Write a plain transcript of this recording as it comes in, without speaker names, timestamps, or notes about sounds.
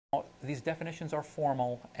These definitions are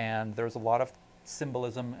formal, and there's a lot of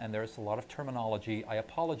symbolism and there's a lot of terminology. I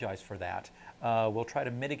apologize for that. We'll try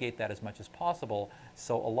to mitigate that as much as possible.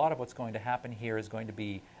 So a lot of what's going to happen here is going to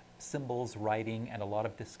be symbols, writing, and a lot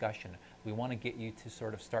of discussion. We want to get you to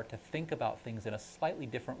sort of start to think about things in a slightly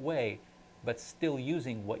different way, but still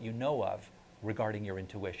using what you know of regarding your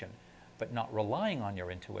intuition, but not relying on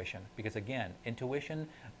your intuition, because again, intuition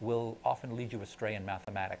will often lead you astray in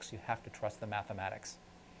mathematics. You have to trust the mathematics.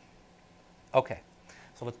 Okay,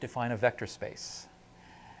 so let's define a vector space.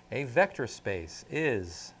 A vector space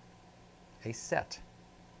is a set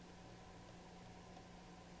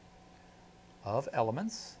of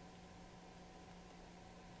elements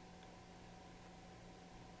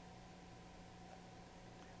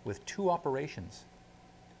with two operations.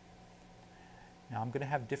 Now I'm going to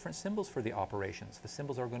have different symbols for the operations. The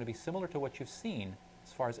symbols are going to be similar to what you've seen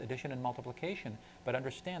as far as addition and multiplication, but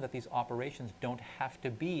understand that these operations don't have to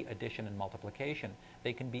be addition and multiplication.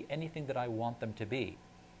 They can be anything that I want them to be.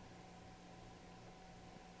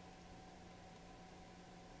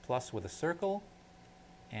 Plus with a circle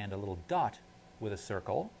and a little dot with a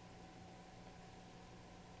circle.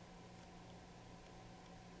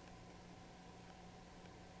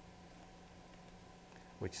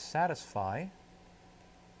 Which satisfy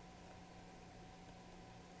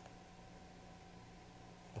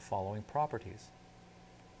the following properties.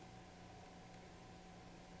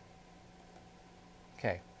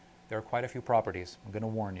 Okay, there are quite a few properties. I'm going to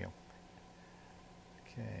warn you.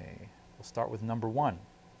 Okay, we'll start with number 1.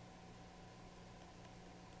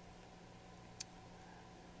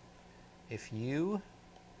 If U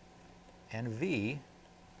and V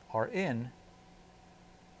are in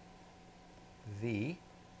V,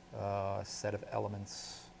 set of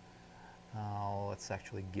elements, let's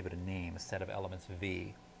actually give it a name, a set of elements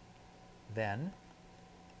V, then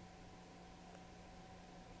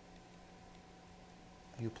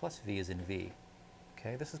U plus V is in V.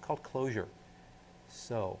 Okay, this is called closure.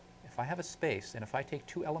 So if I have a space and if I take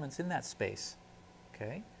two elements in that space,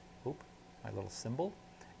 okay, my little symbol,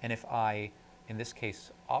 and if I, in this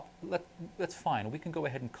case, that's fine. We can go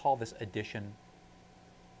ahead and call this addition,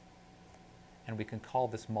 and we can call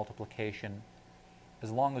this multiplication, as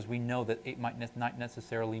long as we know that it might not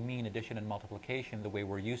necessarily mean addition and multiplication the way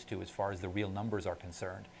we're used to as far as the real numbers are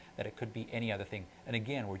concerned, that it could be any other thing. And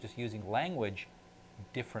again, we're just using language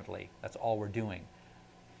differently. That's all we're doing.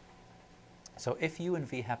 So if U and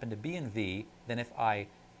V happen to be in V, then if I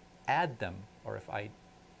add them, or if I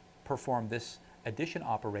perform this addition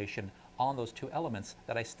operation on those two elements,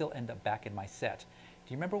 that I still end up back in my set.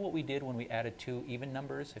 Do you remember what we did when we added two even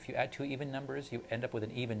numbers? If you add two even numbers, you end up with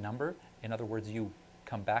an even number. In other words, you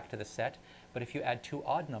come back to the set. But if you add two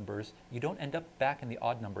odd numbers, you don't end up back in the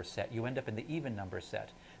odd number set. You end up in the even number set.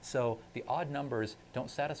 So the odd numbers don't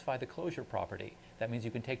satisfy the closure property. That means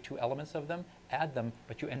you can take two elements of them, add them,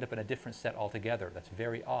 but you end up in a different set altogether. That's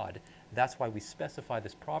very odd. That's why we specify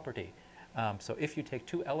this property. So if you take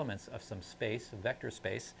two elements of some space, a vector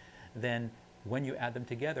space, then when you add them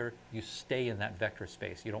together, you stay in that vector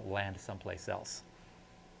space. You don't land someplace else.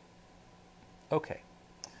 Okay.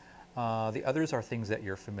 The others are things that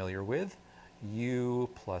you're familiar with. U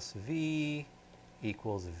plus V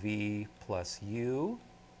equals V plus U.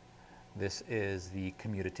 This is the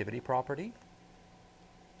commutativity property.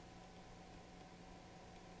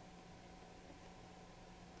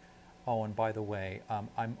 Oh, and by the way,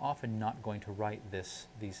 I'm often not going to write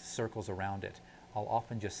these circles around it. I'll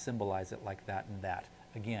often just symbolize it like that and that.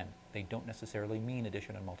 Again, they don't necessarily mean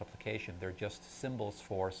addition and multiplication. They're just symbols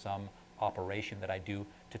for some operation that I do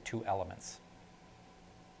to two elements.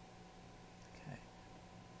 Okay.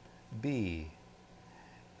 B,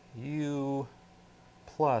 U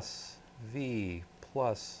plus V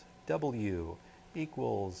plus W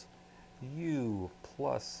equals U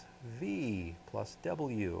plus V plus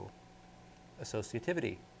W.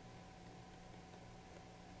 Associativity.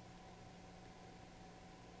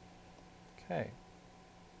 Okay.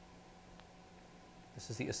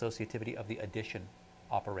 This is the associativity of the addition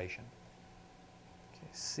operation. Okay,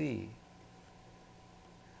 C.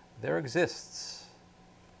 There exists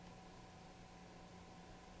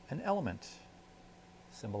an element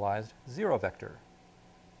symbolized 0 vector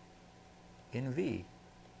in V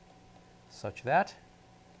such that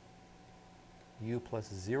U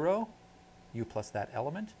plus 0, U plus that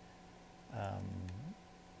element,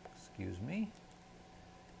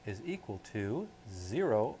 is equal to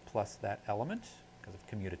 0 plus that element, because of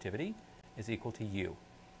commutativity, is equal to U.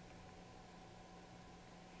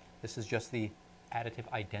 This is just the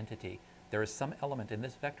additive identity. There is some element in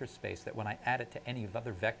this vector space that when I add it to any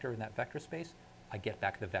other vector in that vector space, I get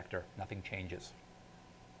back the vector. Nothing changes.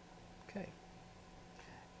 Okay.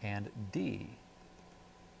 And D,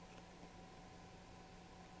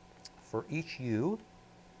 for each u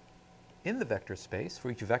in the vector space,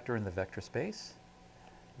 for each vector in the vector space,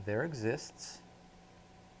 there exists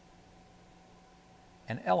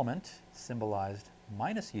an element symbolized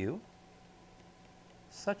minus u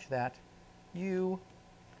such that u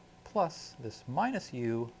plus this minus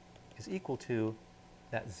u is equal to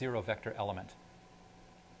that zero vector element.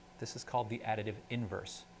 This is called the additive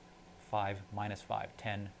inverse. 5 minus 5,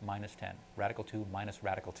 10 minus 10, radical 2 minus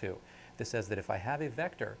radical 2. This says that if I have a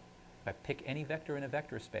vector, if I pick any vector in a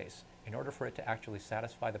vector space, in order for it to actually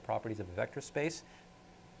satisfy the properties of a vector space,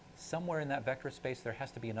 somewhere in that vector space there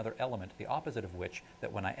has to be another element, the opposite of which,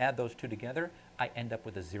 that when I add those two together, I end up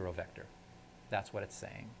with a zero vector. That's what it's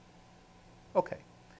saying. Okay.